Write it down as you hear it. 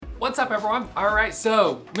What's up, everyone? All right,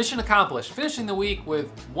 so mission accomplished. Finishing the week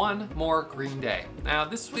with one more green day. Now,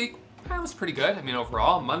 this week, was pretty good. I mean,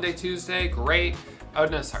 overall, Monday, Tuesday, great. Oh,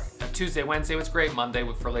 no, sorry. Tuesday, Wednesday was great. Monday,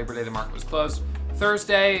 for Labor Day, the market was closed.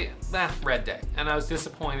 Thursday, red day. And I was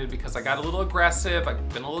disappointed because I got a little aggressive. I've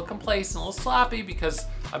been a little complacent, a little sloppy because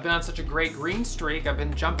I've been on such a great green streak. I've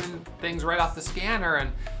been jumping things right off the scanner,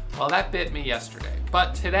 and well, that bit me yesterday.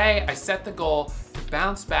 But today, I set the goal to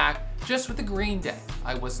bounce back just with a green day.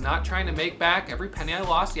 I was not trying to make back every penny I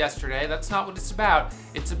lost yesterday. That's not what it's about.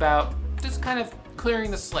 It's about just kind of clearing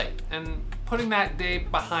the slate and putting that day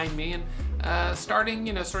behind me and starting,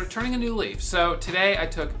 sort of turning a new leaf. So today I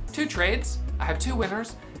took 2 trades. I have 2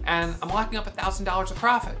 winners, and I'm locking up $1,000 of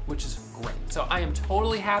profit, which is great. So I am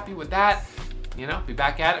totally happy with that. Be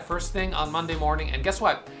back at it first thing on Monday morning. And guess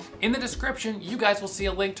what? In the description, you guys will see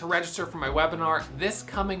a link to register for my webinar this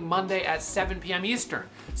coming Monday at 7 p.m. Eastern.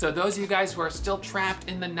 So those of you guys who are still trapped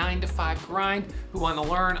in the 9-to-5 grind, who want to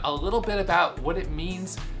learn a little bit about what it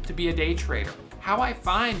means to be a day trader, how I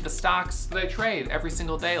find the stocks that I trade every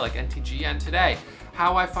single day, like NTGN today,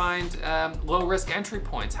 how I find low risk entry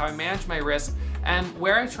points, how I manage my risk, and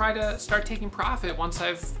where I try to start taking profit once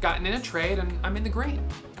I've gotten in a trade and I'm in the green.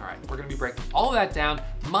 All right, we're gonna be breaking all of that down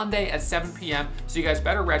Monday at 7 p.m. So you guys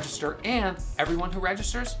better register, and everyone who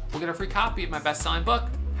registers will get a free copy of my best-selling book,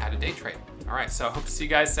 How to Day Trade. All right, so I hope to see you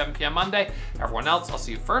guys 7 p.m. Monday. Everyone else, I'll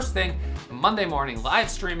see you first thing Monday morning, live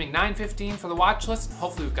streaming 9:15 for the watch list.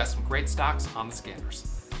 Hopefully we've got some great stocks on the scanners.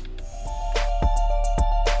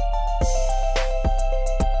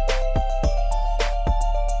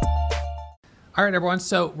 All right, everyone,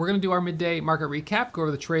 so we're gonna do our midday market recap, go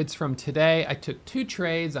over the trades from today. I took 2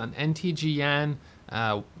 trades on NTGN,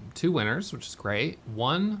 2 winners, which is great,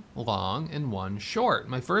 1 long and 1 short.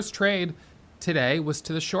 My first trade today was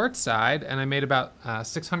to the short side, and I made about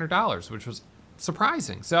 $600, which was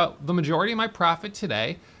surprising. So the majority of my profit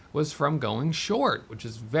today was from going short, which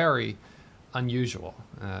is very unusual.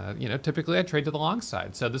 Typically I trade to the long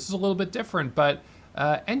side, so this is a little bit different, but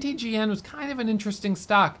NTGN was kind of an interesting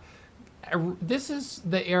stock. This is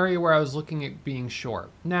the area where I was looking at being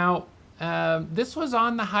short. Now, this was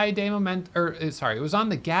on the high day it was on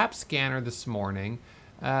the gap scanner this morning,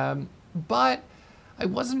 but I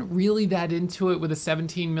wasn't really that into it with a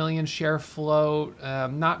 17 million share float,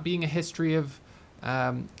 not being a history of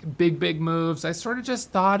big moves. I sort of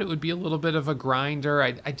just thought it would be a little bit of a grinder.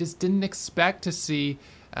 I just didn't expect to see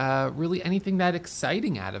really anything that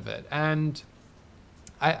exciting out of it. And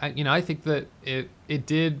I think that it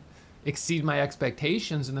did exceed my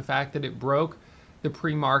expectations in the fact that it broke the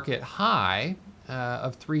pre-market high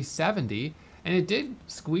of 370, and it did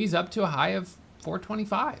squeeze up to a high of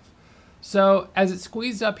 425. So as it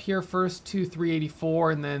squeezed up here first to 384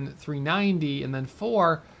 and then 390 and then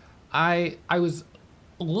 4, I was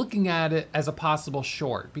looking at it as a possible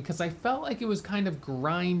short because I felt like it was kind of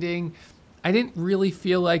grinding. I didn't really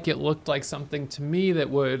feel like it looked like something to me that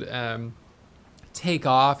would take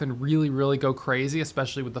off and really go crazy,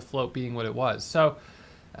 especially with the float being what it was. So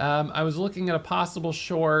I was looking at a possible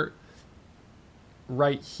short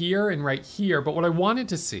right here and right here, but what I wanted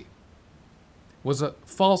to see was a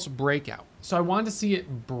false breakout. So I wanted to see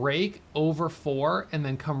it break over 4 and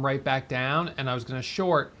then come right back down, and I was gonna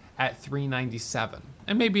short at 397.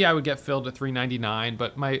 And maybe I would get filled at 399,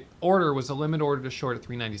 but my order was a limit order to short at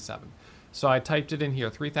 397. So I typed it in here,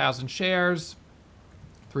 3,000 shares,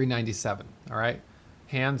 397, all right?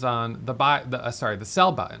 Hands on the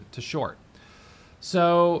sell button to short.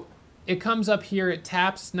 So it comes up here, it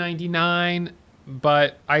taps 99,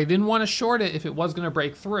 but I didn't want to short it if it was gonna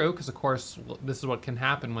break through, because of course, this is what can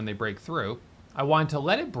happen when they break through. I wanted to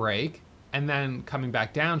let it break and then coming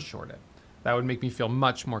back down short it. That would make me feel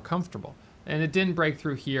much more comfortable. And it didn't break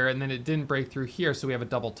through here, and then it didn't break through here, so we have a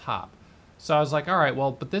double top. So I was like, all right,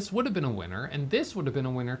 well, but this would have been a winner, and this would have been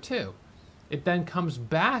a winner too. It then comes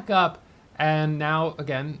back up, and now,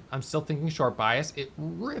 again, I'm still thinking short bias. It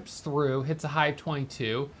rips through, hits a high of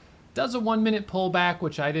 22, does a 1-minute pullback,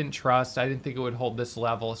 which I didn't trust. I didn't think it would hold this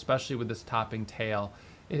level, especially with this topping tail.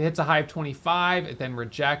 It hits a high of 25, it then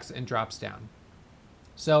rejects and drops down.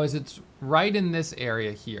 So as it's right in this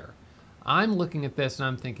area here, I'm looking at this and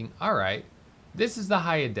I'm thinking, all right, this is the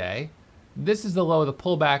high of day. This is the low of the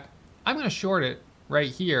pullback. I'm gonna short it right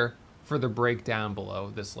here for the breakdown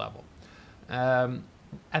below this level.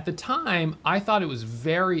 At the time, I thought it was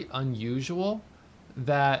very unusual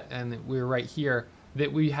that, and we were right here,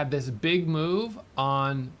 that we had this big move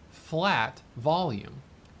on flat volume.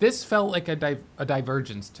 This felt like a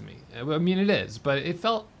divergence to me. I mean, it is, but it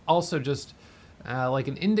felt also just like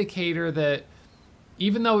an indicator that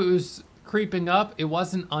even though it was creeping up. It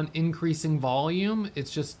wasn't on increasing volume.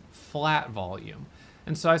 It's just flat volume.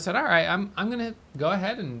 And so I said, all right, I'm going to go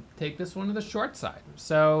ahead and take this one to the short side.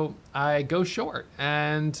 So I go short,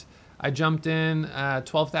 and I jumped in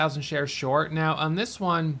 12,000 shares short. Now on this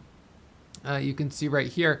one, you can see right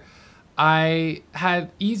here, I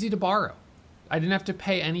had easy to borrow. I didn't have to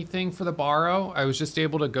pay anything for the borrow. I was just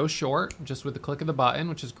able to go short just with the click of the button,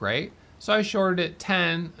 which is great. So I shorted at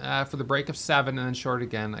 10 for the break of 7, and then shorted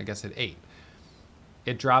again, I guess, at 8.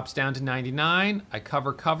 It drops down to 99. I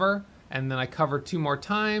cover, and then I cover 2 more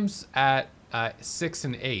times at 6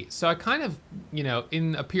 and 8. So I kind of,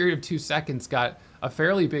 in a period of 2 seconds, got a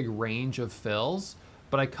fairly big range of fills,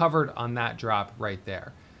 but I covered on that drop right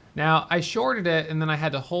there. Now I shorted it, and then I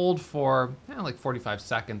had to hold for like 45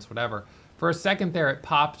 seconds, whatever. For a second there, it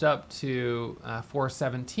popped up to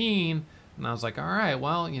 417, and I was like, all right,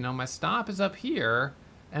 well, my stop is up here.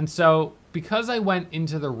 And so because I went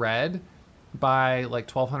into the red by like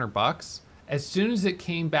 $1,200, as soon as it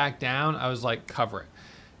came back down, I was like, cover it.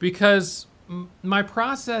 Because my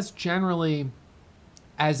process generally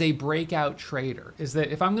as a breakout trader is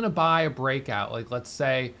that if I'm going to buy a breakout, like let's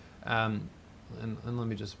say, and let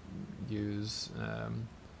me just use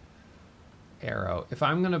arrow. If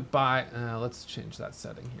I'm going to buy, let's change that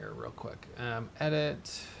setting here real quick.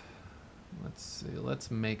 Edit. Let's see. Let's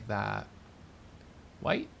make that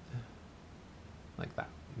white like that.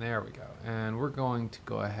 There we go. And we're going to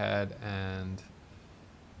go ahead and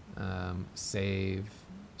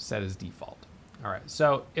set as default. All right.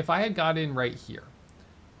 So if I had got in right here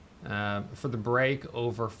for the break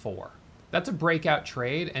over 4, that's a breakout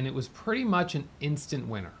trade, and it was pretty much an instant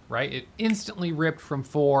winner, right? It instantly ripped from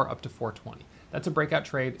 4 up to 420. That's a breakout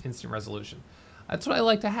trade, instant resolution. That's what I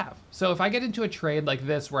like to have. So if I get into a trade like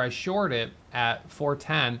this where I short it at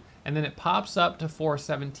 410 and then it pops up to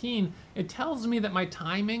 417, it tells me that my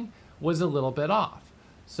timing was a little bit off.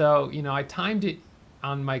 So, I timed it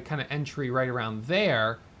on my kind of entry right around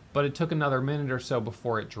there, but it took another minute or so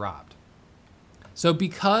before it dropped. So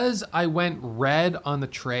because I went red on the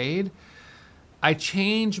trade, I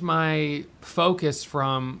changed my focus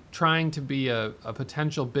from trying to be a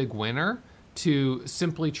potential big winner to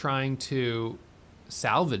simply trying to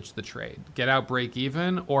salvage the trade, get out break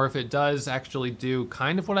even, or if it does actually do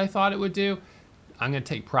kind of what I thought it would do, I'm going to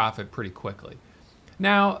take profit pretty quickly.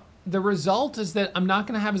 Now, the result is that I'm not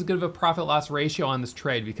going to have as good of a profit loss ratio on this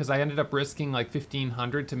trade because I ended up risking like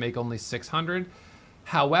 1,500 to make only 600.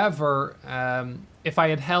 However, if I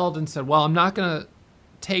had held and said, well, I'm not going to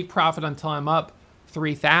take profit until I'm up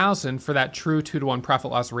 3,000 for that true 2-to-1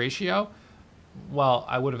 profit loss ratio, well,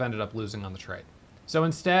 I would have ended up losing on the trade. So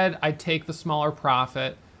instead, I take the smaller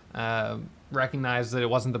profit, recognize that it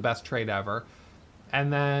wasn't the best trade ever,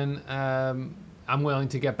 and then I'm willing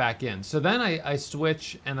to get back in. So then I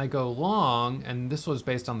switch and I go long, and this was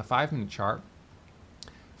based on the 5-minute chart,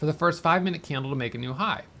 for the first 5-minute candle to make a new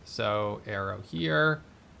high. So arrow here.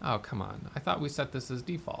 Oh, come on. I thought we set this as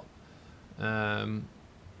default. Let's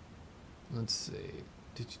see.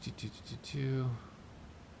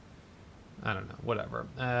 I don't know, whatever.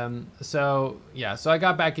 So I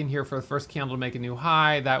got back in here for the first candle to make a new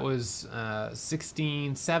high. That was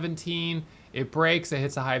 16, 17. It breaks, it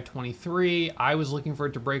hits a high of 23. I was looking for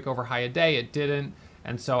it to break over high a day. It didn't.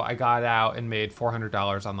 And so I got out and made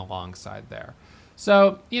 $400 on the long side there.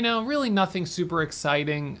 So, really nothing super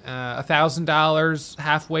exciting. $1,000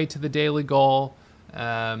 halfway to the daily goal.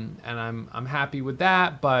 And I'm happy with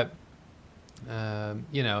that, but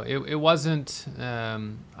it wasn't,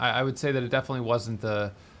 I would say that it definitely wasn't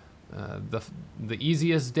the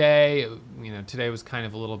easiest day. Today was kind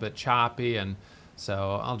of a little bit choppy, and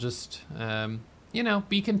so I'll just,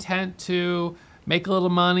 be content to make a little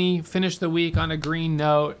money, finish the week on a green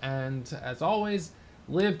note, and as always,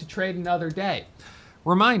 live to trade another day.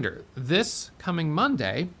 Reminder, this coming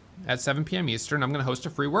Monday at 7 p.m. Eastern, I'm going to host a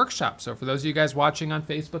free workshop. So for those of you guys watching on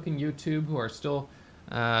Facebook and YouTube who are still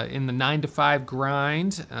in the 9 to 5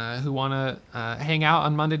 grind, who want to hang out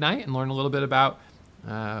on Monday night and learn a little bit about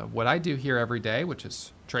what I do here every day, which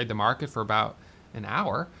is trade the market for about an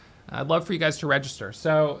hour, I'd love for you guys to register.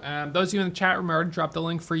 So those of you in the chat room, I already dropped the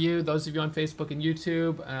link for you. Those of you on Facebook and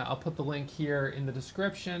YouTube, I'll put the link here in the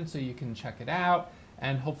description so you can check it out.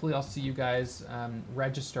 And hopefully I'll see you guys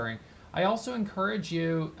registering. I also encourage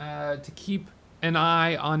you to keep an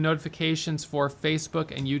eye on notifications for Facebook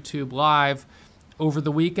and YouTube Live over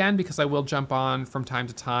the weekend, because I will jump on from time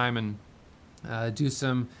to time and do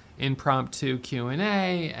some impromptu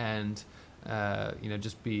Q&A and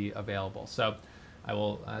just be available. So I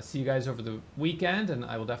will see you guys over the weekend, and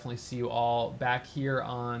I will definitely see you all back here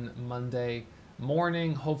on Monday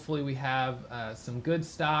morning. Hopefully we have some good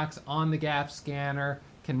stocks on the Gap scanner,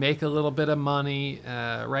 can make a little bit of money.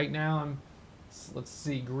 Right now I'm, let's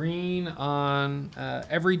see, green on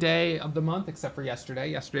every day of the month except for yesterday.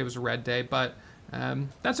 Yesterday was a red day, but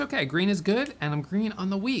that's okay. Green is good, and I'm green on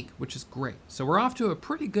the week, which is great. So we're off to a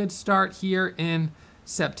pretty good start here in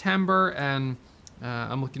September, and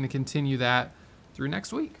I'm looking to continue that through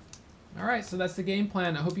next week. All right, so that's the game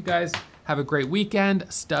plan. I hope you guys have a great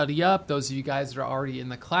weekend. Study up. Those of you guys that are already in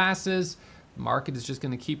the classes, the market is just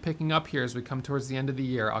going to keep picking up here as we come towards the end of the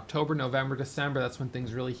year. October, November, December, that's when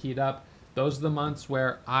things really heat up. Those are the months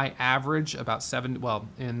where I average about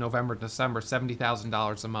in November, December,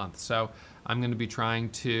 $70,000 a month. So I'm going to be trying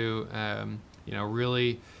to,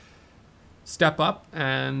 really step up,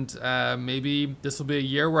 and maybe this will be a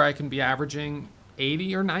year where I can be averaging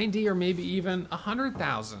 80 or 90 or maybe even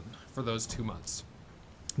 100,000 for those 2 months.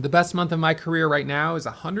 The best month of my career right now is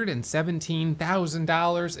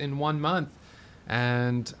 $117,000 in 1 month.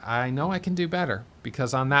 And I know I can do better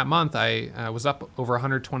because on that month I was up over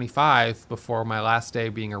 125 before my last day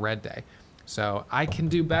being a red day. So I can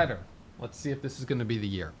do better. Let's see if this is going to be the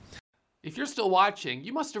year. If you're still watching,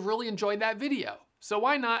 you must have really enjoyed that video. So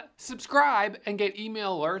why not subscribe and get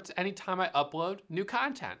email alerts anytime I upload new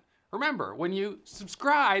content? Remember, when you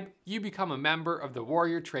subscribe, you become a member of the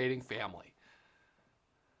Warrior Trading family.